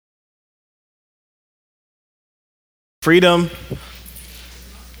Freedom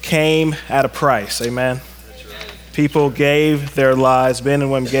came at a price, amen? That's right. People gave their lives, men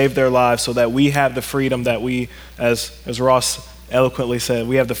and women gave their lives so that we have the freedom that we, as Ross eloquently said,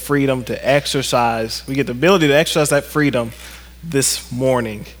 we have the freedom to exercise. We get the ability to exercise that freedom this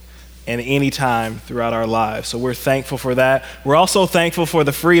morning and any time throughout our lives. So we're thankful for that. We're also thankful for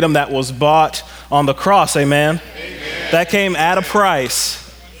the freedom that was bought on the cross, amen? Amen. That came at a price.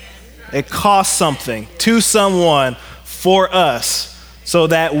 It cost something to someone for us so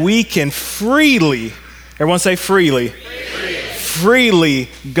that we can freely, everyone say freely, freely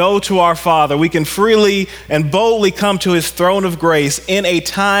go to our Father. We can freely and boldly come to his throne of grace in a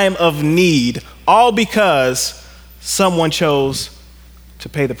time of need, all because someone chose to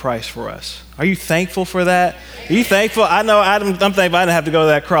pay the price for us. Are you thankful for that? Are you thankful? I know I'm thankful I didn't have to go to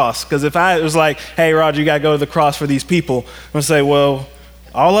that cross, because if I was like, hey, Roger, you got to go to the cross for these people, I'm going to say, well,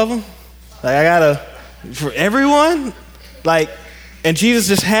 all of them? Like, I got to, for everyone? Like, and Jesus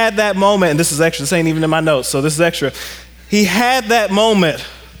just had that moment, and this is extra, this ain't even in my notes, so this is extra. He had that moment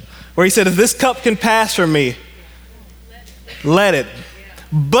where he said, if this cup can pass from me, let it.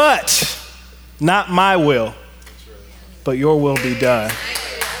 But not my will, but your will be done.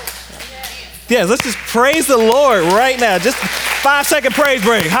 Yes, let's just praise the Lord right now. Just 5-second praise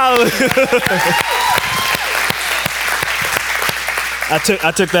break. Hallelujah.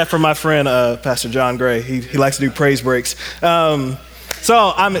 I took that from my friend, Pastor John Gray. He likes to do praise breaks.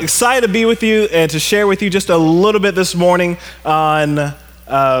 So I'm excited to be with you and to share with you just a little bit this morning on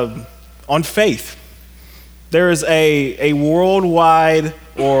faith. There is a worldwide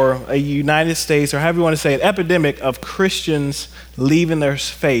or a United States, or however you want to say it, epidemic of Christians leaving their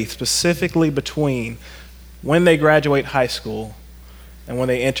faith, specifically between when they graduate high school and when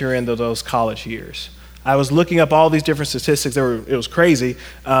they enter into those college years. I was looking up all these different statistics. It was crazy.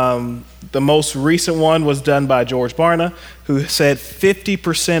 The most recent one was done by George Barna, who said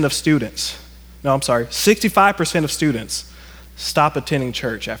 65% of students stop attending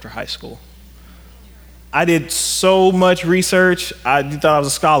church after high school. I did so much research. I thought I was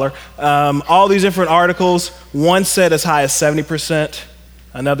a scholar. All these different articles. One said as high as 70%.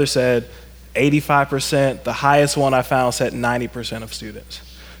 Another said 85%. The highest one I found said 90% of students.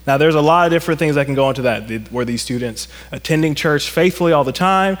 Now, there's a lot of different things that can go into that. Were these students attending church faithfully all the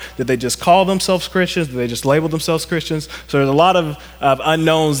time? Did they just call themselves Christians? Did they just label themselves Christians? So there's a lot of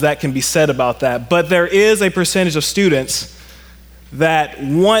unknowns that can be said about that. But there is a percentage of students that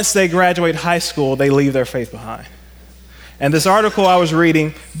once they graduate high school, they leave their faith behind. And this article I was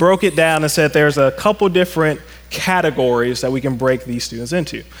reading broke it down and said there's a couple different categories that we can break these students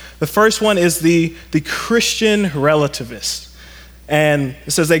into. The first one is the Christian relativist. And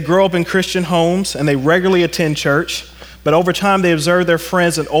it says they grow up in Christian homes and they regularly attend church, but over time they observe their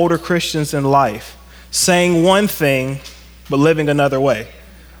friends and older Christians in life, saying one thing, but living another way.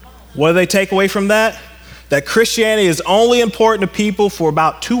 What do they take away from that? That Christianity is only important to people for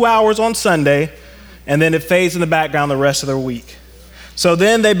about 2 hours on Sunday, and then it fades in the background the rest of their week. So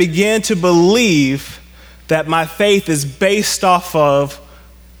then they begin to believe that my faith is based off of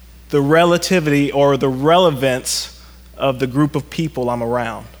the relativity or the relevance of the group of people I'm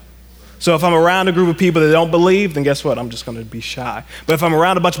around. So if I'm around a group of people that don't believe, then guess what? I'm just going to be shy. But if I'm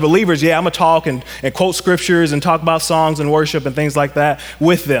around a bunch of believers, I'm going to talk and quote scriptures and talk about songs and worship and things like that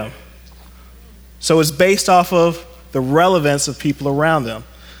with them. So it's based off of the relevance of people around them.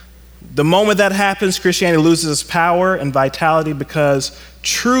 The moment that happens, Christianity loses its power and vitality, because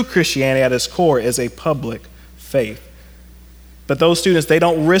true Christianity at its core is a public faith. But those students, they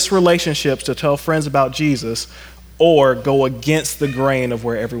don't risk relationships to tell friends about Jesus or go against the grain of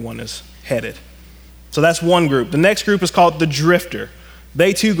where everyone is headed. So that's one group. The next group is called the drifter.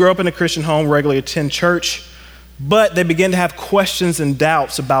 They too grow up in a Christian home, regularly attend church, but they begin to have questions and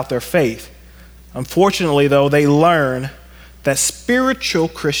doubts about their faith. Unfortunately, though, they learn that spiritual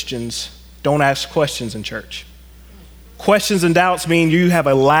Christians don't ask questions in church. Questions and doubts mean you have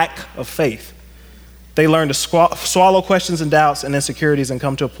a lack of faith. They learn to swallow questions and doubts and insecurities and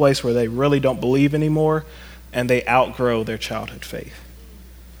come to a place where they really don't believe anymore, and they outgrow their childhood faith.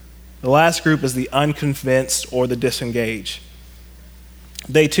 The last group is the unconvinced or the disengaged.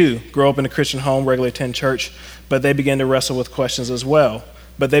 They too grow up in a Christian home, regularly attend church, but they begin to wrestle with questions as well.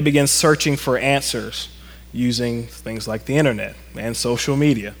 But they begin searching for answers using things like the internet and social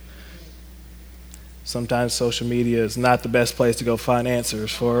media. Sometimes social media is not the best place to go find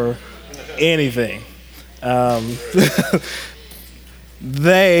answers for anything. Then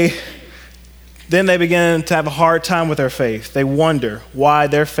they begin to have a hard time with their faith. They wonder why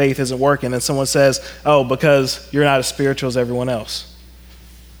their faith isn't working. And someone says, oh, because you're not as spiritual as everyone else.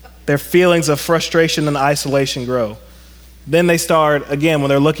 Their feelings of frustration and isolation grow. Then they start, again, when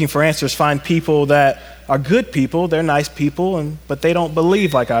they're looking for answers, find people that are good people, they're nice people, but they don't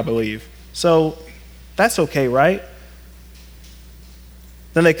believe like I believe. So that's okay, right?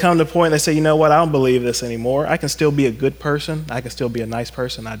 Then they come to a point, they say, you know what, I don't believe this anymore. I can still be a good person. I can still be a nice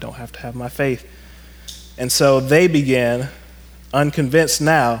person. I don't have to have my faith. And so they begin, unconvinced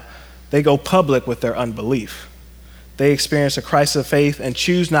now, they go public with their unbelief. They experience a crisis of faith and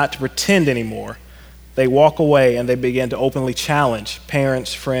choose not to pretend anymore. They walk away and they begin to openly challenge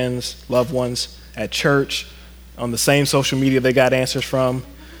parents, friends, loved ones at church, on the same social media they got answers from.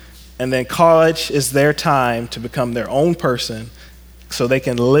 And then college is their time to become their own person so they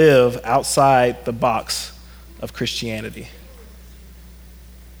can live outside the box of Christianity.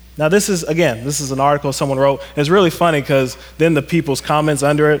 Now this is an article someone wrote. It's really funny because then the people's comments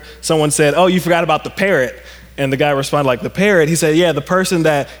under it, someone said, oh, you forgot about the parrot. And the guy responded like, the parrot? He said, yeah, the person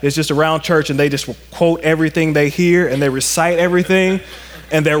that is just around church and they just quote everything they hear and they recite everything.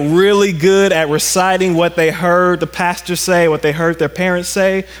 And they're really good at reciting what they heard the pastor say, what they heard their parents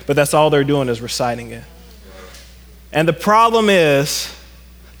say, but that's all they're doing is reciting it. And the problem is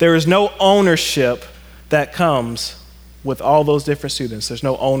there is no ownership that comes with all those different students. There's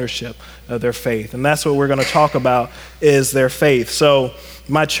no ownership of their faith. And that's what we're going to talk about is their faith. So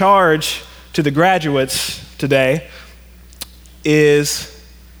my charge to the graduates today is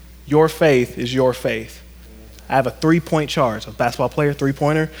your faith is your faith. I have a 3-point charge. I'm a basketball player,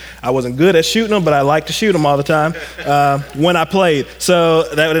 3-pointer. I wasn't good at shooting them, but I like to shoot them all the time when I played. So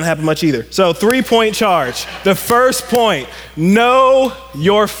that didn't happen much either. So 3-point charge. The first point, know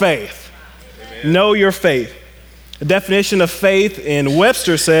your faith. Amen. Know your faith. The definition of faith in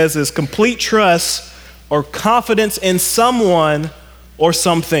Webster says is complete trust or confidence in someone or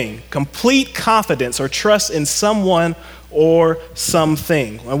something. Complete confidence or trust in someone or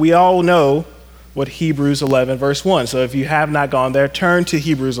something. And we all know what Hebrews 11 verse 1. So if you have not gone there, turn to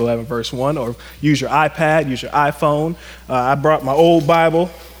Hebrews 11 verse 1 or use your iPad, use your iPhone. I brought my old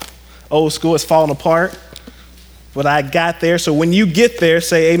Bible, old school, it's falling apart. But I got there, so when you get there,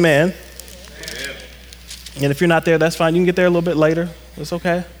 say amen. Amen. And if you're not there, that's fine. You can get there a little bit later. It's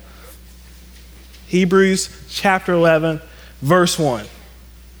okay. Hebrews chapter 11 verse 1.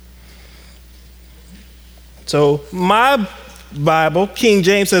 So my Bible, King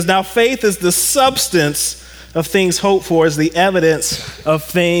James says, now faith is the substance of things hoped for, is the evidence of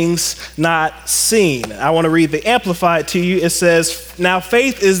things not seen. I want to read the Amplified to you. It says, now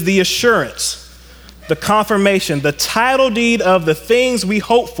faith is the assurance, the confirmation, the title deed of the things we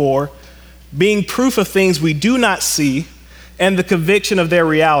hope for, being proof of things we do not see, and the conviction of their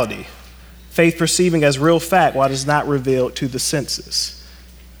reality. Faith perceiving as real fact what is not revealed to the senses.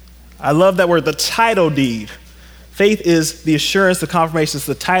 I love that word, the title deed. Faith is the assurance, the confirmation, it's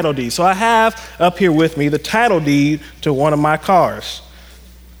the title deed. So I have up here with me the title deed to one of my cars.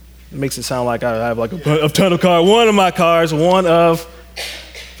 It makes it sound like I have like a ton of cars. One of my cars, one of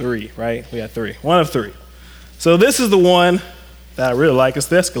 3, right? We got 3. One of 3. So this is the one that I really like. It's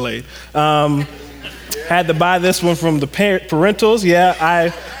the Escalade. Had to buy this one from the parentals. Yeah,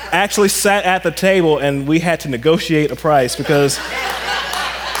 I actually sat at the table and we had to negotiate a price because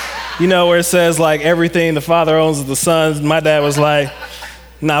you know where it says like everything the father owns is the son. My dad was like,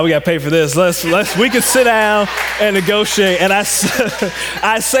 nah, we got to pay for this. We can sit down and negotiate. And I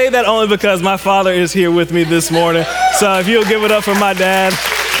say that only because my father is here with me this morning. So if you'll give it up for my dad.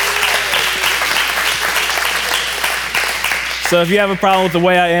 So if you have a problem with the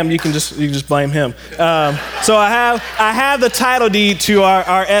way I am, you can just blame him. So I have the title deed to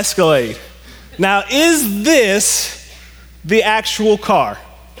our Escalade. Now, is this the actual car?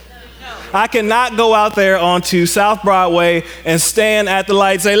 I cannot go out there onto South Broadway and stand at the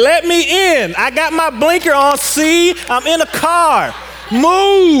light and say, let me in. I got my blinker on. See, I'm in a car.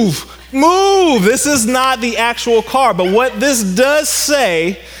 Move. This is not the actual car. But what this does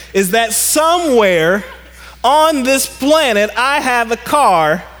say is that somewhere on this planet, I have a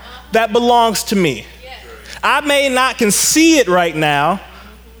car that belongs to me. I may not can see it right now.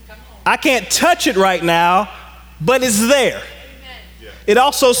 I can't touch it right now, but it's there. It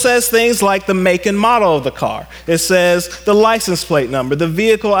also says things like the make and model of the car. It says the license plate number, the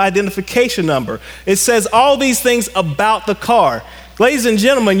vehicle identification number. It says all these things about the car. Ladies and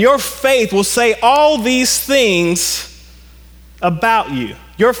gentlemen, your faith will say all these things about you.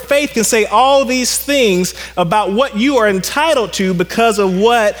 Your faith can say all these things about what you are entitled to because of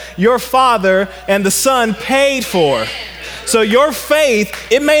what your Father and the Son paid for. So your faith,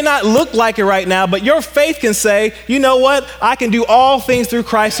 it may not look like it right now, but your faith can say, you know what? I can do all things through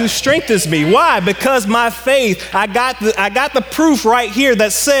Christ who strengthens me. Why? Because my faith, I got the proof right here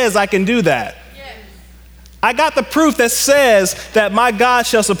that says I can do that. I got the proof that says that my God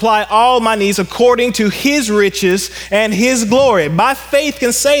shall supply all my needs according to his riches and his glory. My faith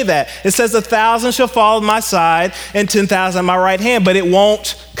can say that. It says 1,000 shall fall on my side and 10,000 on my right hand, but it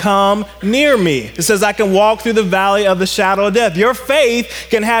won't come near me. It says I can walk through the valley of the shadow of death. Your faith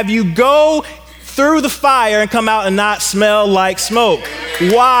can have you go through the fire and come out and not smell like smoke.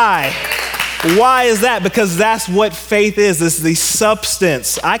 Why? Why is that? Because that's what faith is. It's the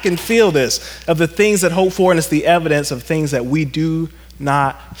substance. I can feel this of the things that hope for, and it's the evidence of things that we do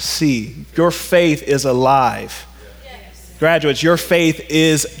not see. Your faith is alive. Yes. Graduates, your faith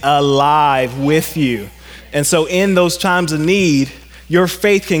is alive with you. And so in those times of need, your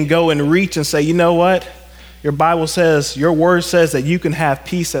faith can go and reach and say, you know what? Your Bible says, your word says that you can have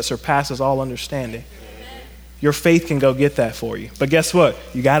peace that surpasses all understanding. Amen. Your faith can go get that for you. But guess what?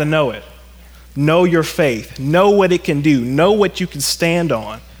 You got to know it. Know your faith. Know what it can do. Know what you can stand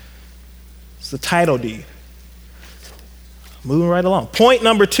on. It's the title deed. Moving right along. Point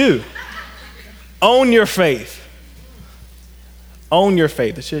number 2. Own your faith. Own your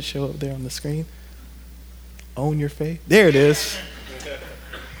faith. It should show up there on the screen. Own your faith. There it is.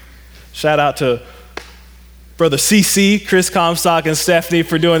 Shout out to Brother CC, Chris Comstock, and Stephanie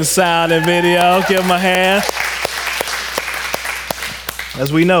for doing the sound and video. Give them a hand.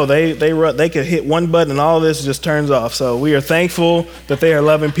 As we know, they could hit one button and all this just turns off. So we are thankful that they are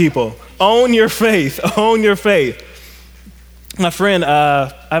loving people. Own your faith. Own your faith. My friend, I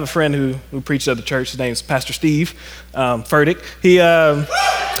have a friend who preached at the church. His name is Pastor Steve Furtick. He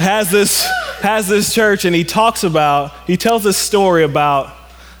has this church, and he tells this story about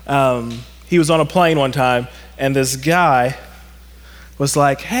he was on a plane one time, and this guy was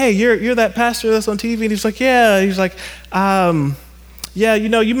like, "Hey, you're that pastor that's on TV?" And he's like, "Yeah." He's like, "Yeah,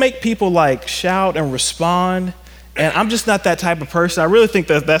 you make people like shout and respond, and I'm just not that type of person. I really think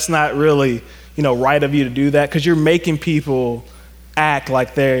that's not really, right of you to do that, because you're making people act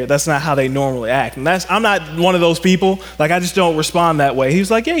like that's not how they normally act. And I'm not one of those people. Like, I just don't respond that way." He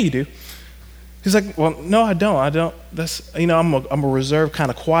was like, "Yeah, you do." He's like, "Well, no, I don't. That's, I'm a reserved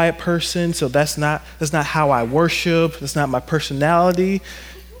kind of quiet person, so that's not how I worship. That's not my personality."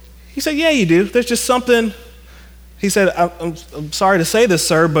 He said, "Yeah, you do. There's just something." He said, I'm sorry to say this,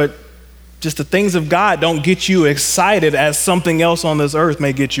 sir, but just the things of God don't get you excited as something else on this earth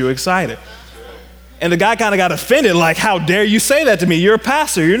may get you excited. And the guy kind of got offended, like, "How dare you say that to me? You're a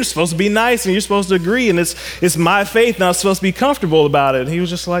pastor. You're just supposed to be nice, and you're supposed to agree, and it's my faith, and I'm supposed to be comfortable about it." And he was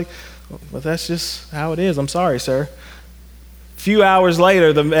just like, "Well, that's just how it is. I'm sorry, sir." A few hours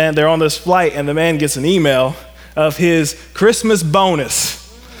later, they're on this flight, and the man gets an email of his Christmas bonus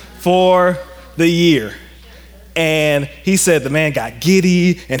for the year. And he said the man got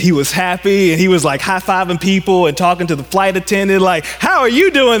giddy and he was happy and he was like high-fiving people and talking to the flight attendant like, "How are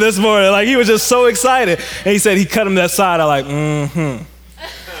you doing this morning?" Like, he was just so excited. And he said he cut him that side. I'm like,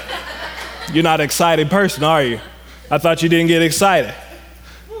 "You're not an excited person, are you? I thought you didn't get excited."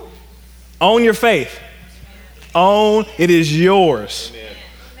 Own your faith. It is yours.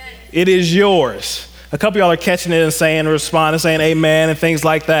 It is yours. A couple of y'all are catching it and responding, saying amen and things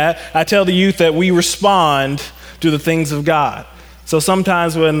like that. I tell the youth that we respond to the things of God. So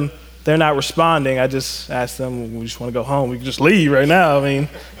sometimes when they're not responding, I just ask them, "We just want to go home. We can just leave right now." I mean,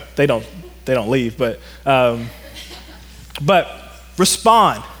 they don't leave, but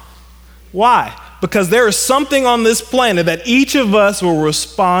respond. Why? Because there is something on this planet that each of us will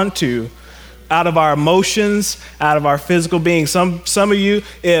respond to out of our emotions, out of our physical being. Some of you,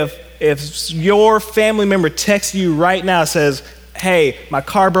 if your family member texts you right now, says, "Hey, my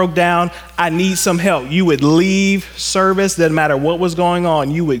car broke down, I need some help," you would leave service, doesn't matter what was going on,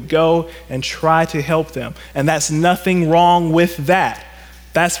 you would go and try to help them. And that's nothing wrong with that.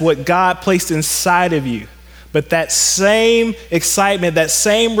 That's what God placed inside of you. But that same excitement, that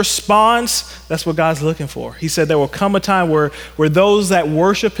same response, that's what God's looking for. He said there will come a time where those that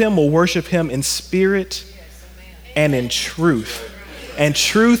worship him will worship him in spirit and in truth. And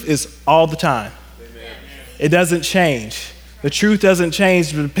truth is all the time. It doesn't change. The truth doesn't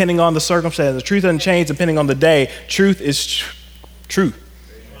change depending on the circumstance. The truth doesn't change depending on the day. Truth is true.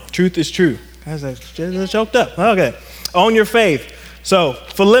 Truth is true. I was like, choked up. Okay. Own your faith. So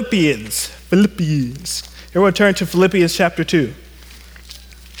Philippians. Everyone turn to Philippians chapter 2.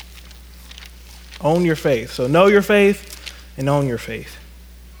 Own your faith. So know your faith and own your faith.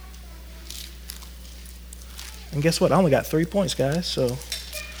 And guess what? I only got 3 points, guys. So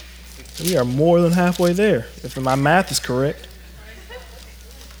we are more than halfway there, if my math is correct.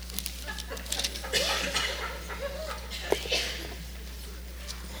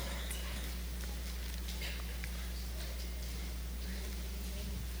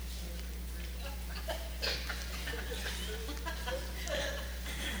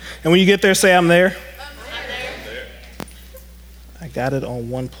 And when you get there, say, I'm there. I got it on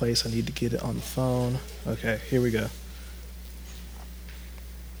one place. I need to get it on the phone. Okay, here we go.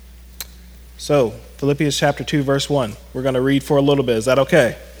 So, Philippians chapter 2, verse 1. We're going to read for a little bit. Is that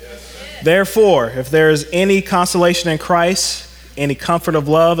okay? Yes. Therefore, if there is any consolation in Christ, any comfort of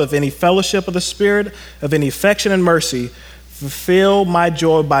love, of any fellowship of the Spirit, of any affection and mercy, fulfill my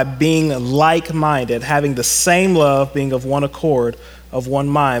joy by being like-minded, having the same love, being of one accord, of one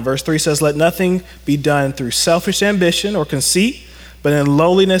mind. Verse 3 says, let nothing be done through selfish ambition or conceit, but in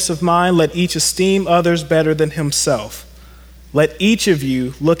lowliness of mind, let each esteem others better than himself. Let each of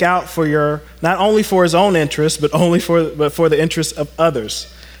you look out for not only for his own interest, but for the interest of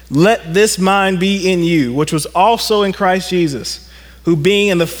others. Let this mind be in you, which was also in Christ Jesus, who being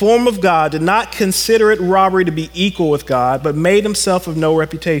in the form of God did not consider it robbery to be equal with God, but made himself of no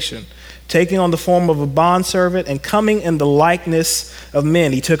reputation, taking on the form of a bondservant and coming in the likeness of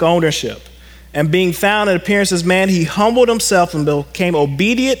men. He took ownership. And being found in appearance as man, he humbled himself and became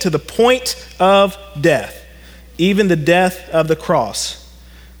obedient to the point of death, even the death of the cross.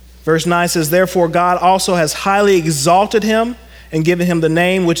 Verse 9 says, therefore God also has highly exalted him and given him the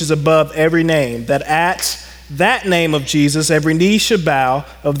name which is above every name, that at that name of Jesus every knee should bow,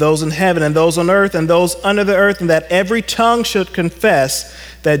 of those in heaven and those on earth and those under the earth, and that every tongue should confess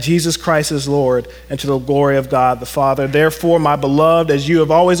that Jesus Christ is Lord, and to the glory of God the Father. Therefore, my beloved, as you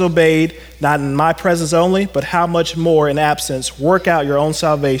have always obeyed, not in my presence only, but how much more in absence, work out your own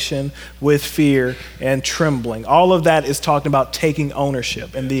salvation with fear and trembling. All of that is talking about taking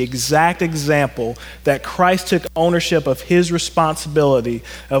ownership, and the exact example that Christ took ownership of his responsibility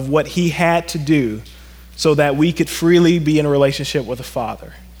of what he had to do so that we could freely be in a relationship with the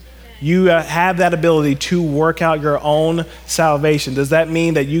Father. You have that ability to work out your own salvation. Does that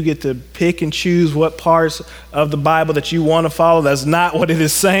mean that you get to pick and choose what parts of the Bible that you want to follow? That's not what it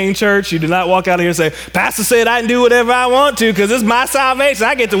is saying, church. You do not walk out here and say, Pastor said I can do whatever I want to because it's my salvation.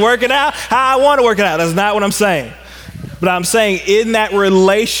 I get to work it out how I want to work it out. That's not what I'm saying. But I'm saying in that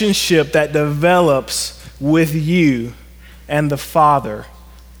relationship that develops with you and the Father,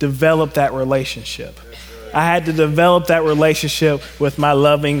 develop that relationship. I had to develop that relationship with my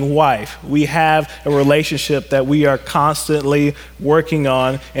loving wife. We have a relationship that we are constantly working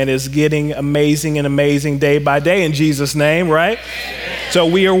on and is getting amazing and amazing day by day in Jesus' name, right? So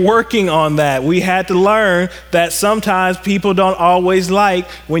we are working on that. We had to learn that sometimes people don't always like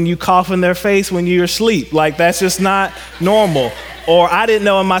when you cough in their face when you're asleep. Like that's just not normal. Or I didn't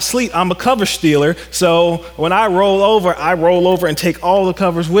know in my sleep, I'm a cover stealer. So when I roll over and take all the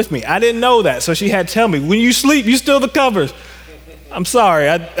covers with me. I didn't know that. So she had to tell me, when you sleep, you steal the covers. I'm sorry.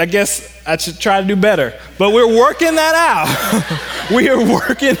 I guess I should try to do better. But we're working that out. We are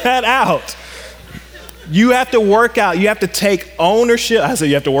working that out. You have to work out. You have to take ownership. I said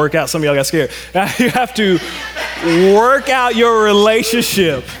you have to work out. Some of y'all got scared. You have to work out your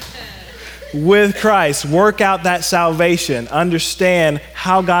relationship with Christ. Work out that salvation. Understand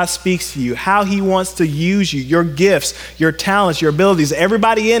how God speaks to you, how he wants to use you, your gifts, your talents, your abilities.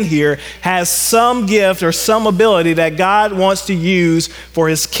 Everybody in here has some gift or some ability that God wants to use for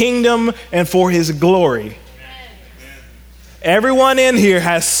his kingdom and for his glory. Everyone in here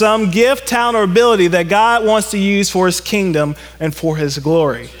has some gift, talent, or ability that God wants to use for his kingdom and for his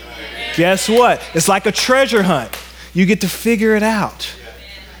glory. Guess what? It's like a treasure hunt. You get to figure it out.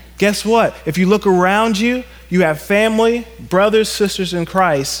 Guess what? If you look around you, you have family, brothers, sisters in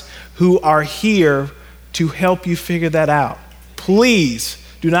Christ who are here to help you figure that out. Please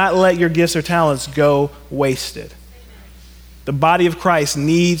do not let your gifts or talents go wasted. The body of Christ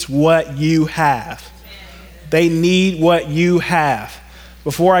needs what you have. They need what you have.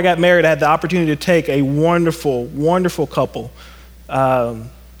 Before I got married, I had the opportunity to take a wonderful, wonderful couple. And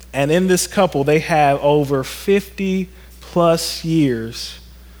in this couple, they have over 50 plus years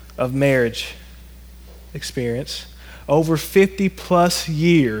of marriage experience, over 50 plus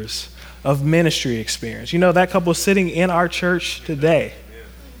years of ministry experience. You know, that couple is sitting in our church today.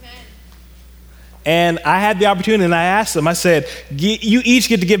 And I had the opportunity and I asked them, I said, you each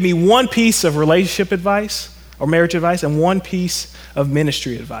get to give me one piece of relationship advice or marriage advice and one piece of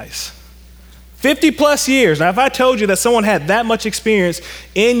ministry advice. 50 plus years. Now, if I told you that someone had that much experience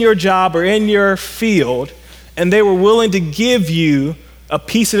in your job or in your field and they were willing to give you a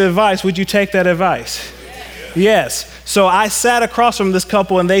piece of advice, would you take that advice? Yes. So I sat across from this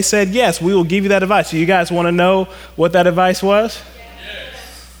couple and they said, yes, we will give you that advice. So you guys want to know what that advice was?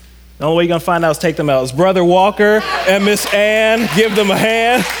 Yes. The only way you're going to find out is take them out. It's Brother Walker and Miss Ann. Give them a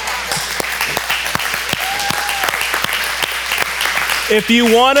hand. If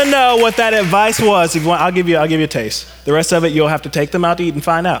you want to know what that advice was, I'll give you a taste. The rest of it, you'll have to take them out to eat and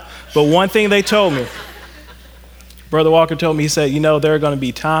find out. But one thing they told me, Brother Walker told me, he said, there are going to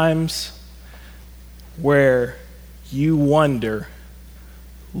be times where you wonder,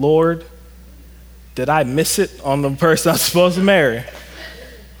 Lord, did I miss it on the person I'm supposed to marry?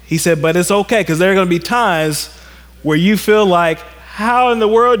 He said, but it's okay, because there are going to be times where you feel like, how in the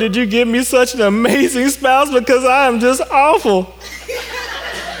world did you give me such an amazing spouse, because I am just awful.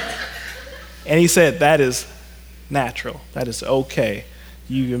 And he said, that is natural. That is okay.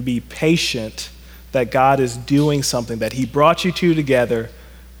 You can be patient that God is doing something, that he brought you two together,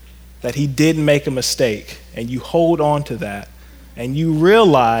 that he didn't make a mistake, and you hold on to that, and you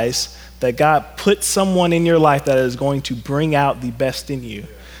realize that God put someone in your life that is going to bring out the best in you.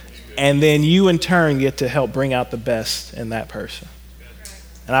 And then you in turn get to help bring out the best in that person.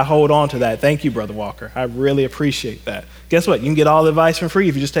 And I hold on to that. Thank you, Brother Walker. I really appreciate that. Guess what? You can get all the advice for free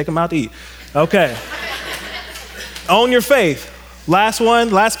if you just take them out to eat. Okay. Own your faith. Last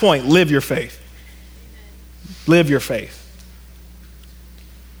point, live your faith. Live your faith.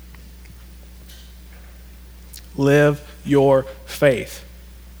 Live your faith.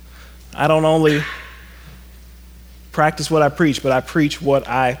 I don't only practice what I preach, but I preach what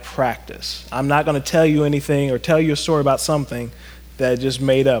I practice. I'm not going to tell you anything or tell you a story about something that I just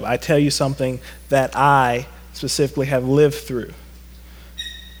made up. I tell you something that I specifically have lived through.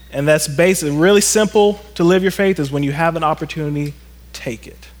 And that's basically really simple to live your faith is when you have an opportunity, take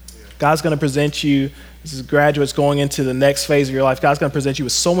it. God's going to present you, this is graduates going into the next phase of your life, God's going to present you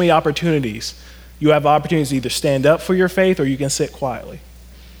with so many opportunities. You have opportunities to either stand up for your faith or you can sit quietly.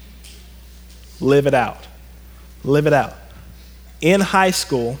 Live it out. Live it out. In high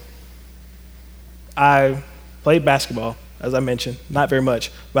school, I played basketball, as I mentioned, not very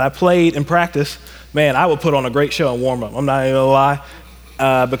much, but I played in practice. Man, I would put on a great show and warm up. I'm not even gonna lie,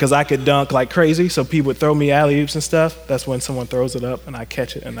 because I could dunk like crazy, so people would throw me alley-oops and stuff. That's when someone throws it up and I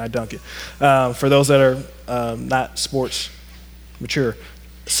catch it and I dunk it. For those that are not sports mature.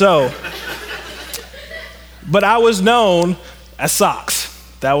 So, but I was known as Socks.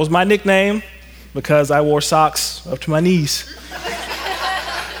 That was my nickname, because I wore socks up to my knees.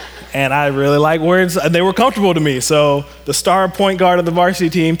 And I really liked wearing, they were comfortable to me. So the star point guard of the varsity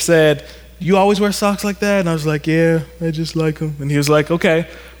team said, you always wear socks like that? And I was like, yeah, I just like them. And he was like, okay,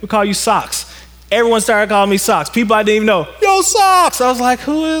 we'll call you Socks. Everyone started calling me Socks. People I didn't even know, yo, Socks. I was like,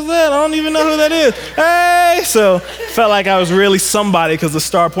 who is that? I don't even know who that is. Hey, so felt like I was really somebody because the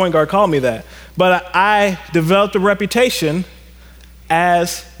star point guard called me that. But I developed a reputation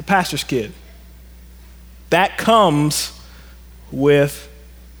as the pastor's kid. That comes with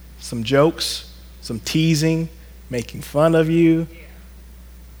some jokes, some teasing, making fun of you.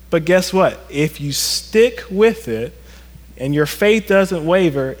 But guess what? If you stick with it and your faith doesn't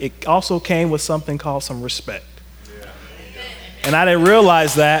waver, it also came with something called some respect. Yeah. And I didn't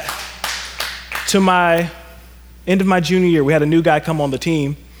realize that to my end of my junior year. We had a new guy come on the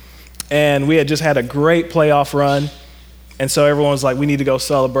team, and we had just had a great playoff run. And so everyone was like, we need to go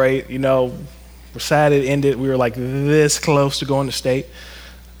celebrate, We're sad it ended. We were like this close to going to state.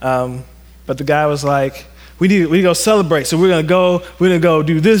 But the guy was like, we need to go celebrate. So we're gonna go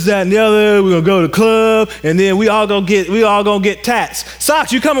do this, that, and the other. We're gonna go to the club, and then we all gonna get tats.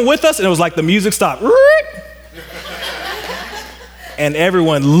 Socks, you coming with us? And it was like the music stopped. And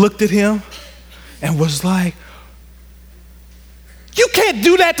everyone looked at him and was like, you can't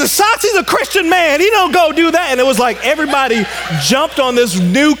do that to Socks. He's a Christian man. He don't go do that. And it was like everybody jumped on this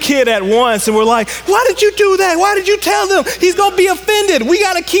new kid at once and were like, why did you do that? Why did you tell them? He's going to be offended. We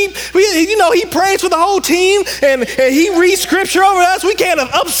got to he prays for the whole team and he reads scripture over us. We can't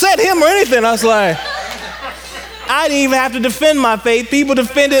upset him or anything. I was like, I didn't even have to defend my faith. People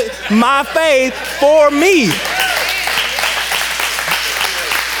defended my faith for me.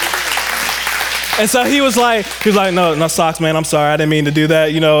 And so he was like, no, Socks, man, I'm sorry. I didn't mean to do that.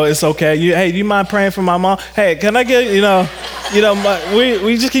 It's okay. Hey, do you mind praying for my mom? Hey, can I get,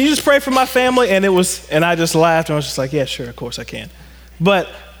 can you just pray for my family? And I just laughed and I was just like, yeah, sure, of course I can. But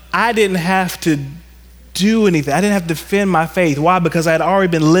I didn't have to do anything. I didn't have to defend my faith. Why? Because I had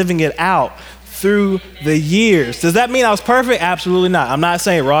already been living it out through the years. Does that mean I was perfect? Absolutely not. I'm not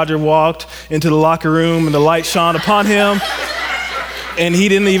saying Roger walked into the locker room and the light shone upon him. And he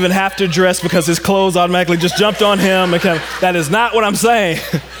didn't even have to dress because his clothes automatically just jumped on him. That is not what I'm saying.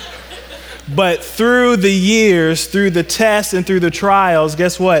 But through the years, through the tests and through the trials,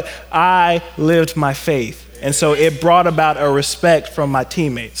 guess what? I lived my faith. And so it brought about a respect from my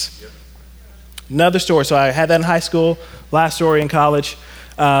teammates. Another story. So I had that in high school. Last story in college.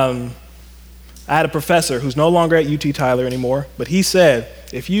 I I had a professor who's no longer at UT Tyler anymore, but he said,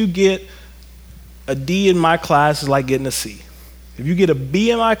 if you get a D in my class, it's like getting a C. If you get a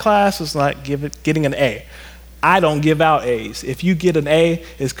B in my class, it's like getting an A. I don't give out A's. If you get an A,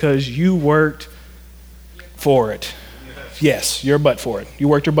 it's because you worked for it. Yes, your butt for it. You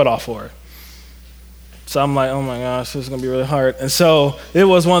worked your butt off for it. So I'm like, oh my gosh, this is going to be really hard. And so it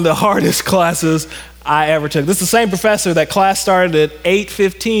was one of the hardest classes I ever took. This is the same professor that class started at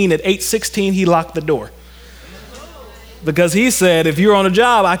 8:15. At 8:16, he locked the door. Because he said, if you're on a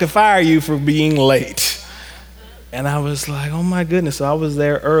job, I could fire you for being late. And I was like, oh my goodness. So I was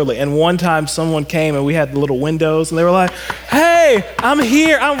there early. And one time someone came and we had the little windows and they were like, hey, I'm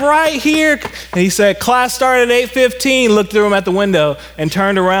here. I'm right here. And he said, class started at 8:15, looked through him at the window and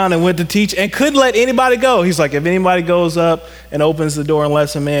turned around and went to teach and couldn't let anybody go. He's like, if anybody goes up and opens the door and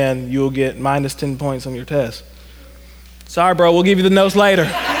lets him in, you'll get minus 10 points on your test. Sorry, bro, we'll give you the notes later.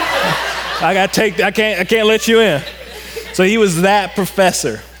 I can't let you in. So he was that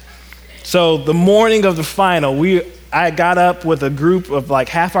professor. So the morning of the final, I got up with a group of like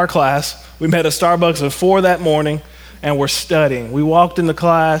half our class. We met at Starbucks at 4 that morning, and we're studying. We walked into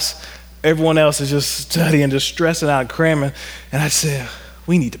class. Everyone else is just studying, just stressing out, cramming. And I said,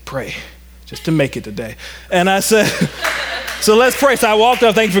 we need to pray just to make it today. And I said, so let's pray. So I walked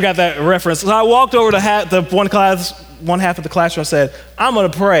up. Thank you for got that reference. So I walked over to the one half of the classroom. I said, I'm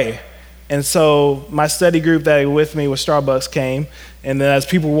going to pray. And so my study group that was with me with Starbucks came, and then as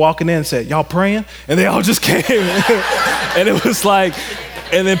people were walking in, said, y'all praying? And they all just came. And it was like,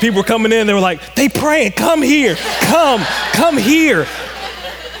 and then people were coming in, they were like, they praying, come here, come here.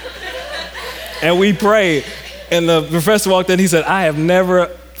 And we prayed. And the professor walked in, he said, I have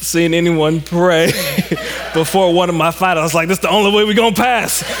never seen anyone pray before one of my finals. I was like, this is the only way we're gonna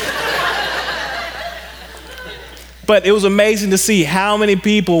pass. But it was amazing to see how many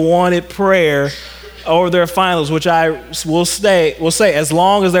people wanted prayer over their finals, which I will say, as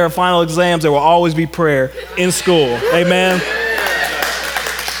long as there are final exams, there will always be prayer in school. Amen.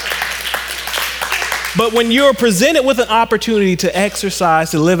 But when you're presented with an opportunity to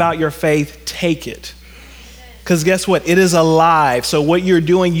exercise, to live out your faith, take it. Because guess what? It is alive. So what you're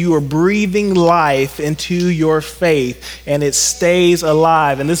doing, you are breathing life into your faith, and it stays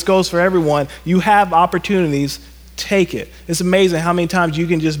alive. And this goes for everyone. You have opportunities. Take it. It's amazing how many times you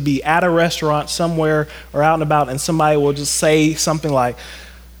can just be at a restaurant somewhere or out and about and somebody will just say something like,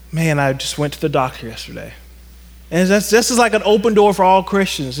 man, I just went to the doctor yesterday. And this is like an open door for all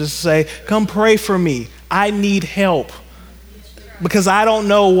Christians, just to say, come pray for me. I need help because I don't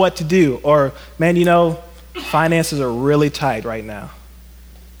know what to do. Or, man, finances are really tight right now.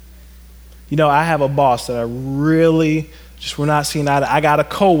 I have a boss that we're not seeing eye to. I got a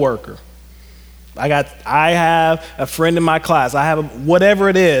coworker. I have a friend in my class. Whatever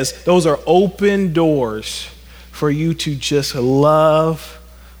it is, those are open doors for you to just love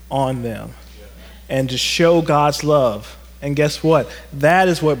on them and to show God's love. And guess what? That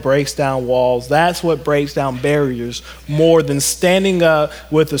is what breaks down walls. That's what breaks down barriers more than standing up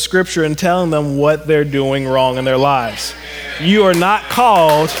with the scripture and telling them what they're doing wrong in their lives. You are not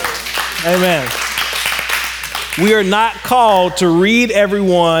called, amen. We are not called to read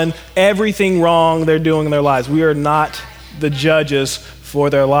everything wrong they're doing in their lives. We are not the judges for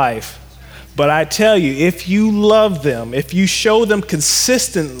their life. But I tell you, if you love them, if you show them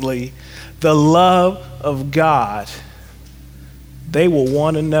consistently the love of God, they will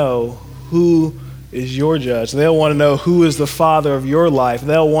want to know who is your judge. They'll want to know who is the father of your life.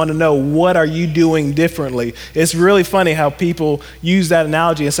 They'll want to know what are you doing differently. It's really funny how people use that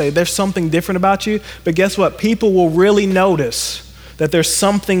analogy and say there's something different about you. But guess what? People will really notice that there's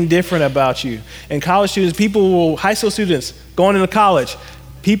something different about you. And college students, high school students going into college,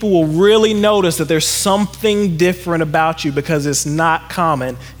 people will really notice that there's something different about you because it's not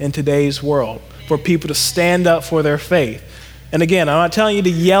common in today's world for people to stand up for their faith. And again, I'm not telling you to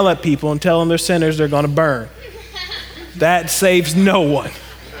yell at people and tell them they're sinners, they're going to burn. That saves no one.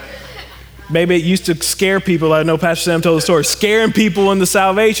 Maybe it used to scare people. I know Pastor Sam told the story. Scaring people into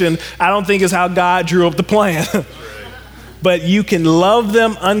salvation, I don't think is how God drew up the plan. But you can love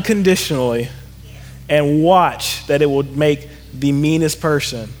them unconditionally and watch that it will make the meanest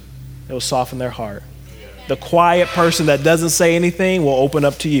person, it will soften their heart. The quiet person that doesn't say anything will open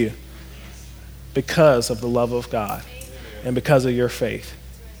up to you because of the love of God and because of your faith.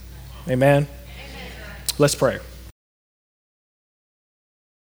 Amen? Let's pray.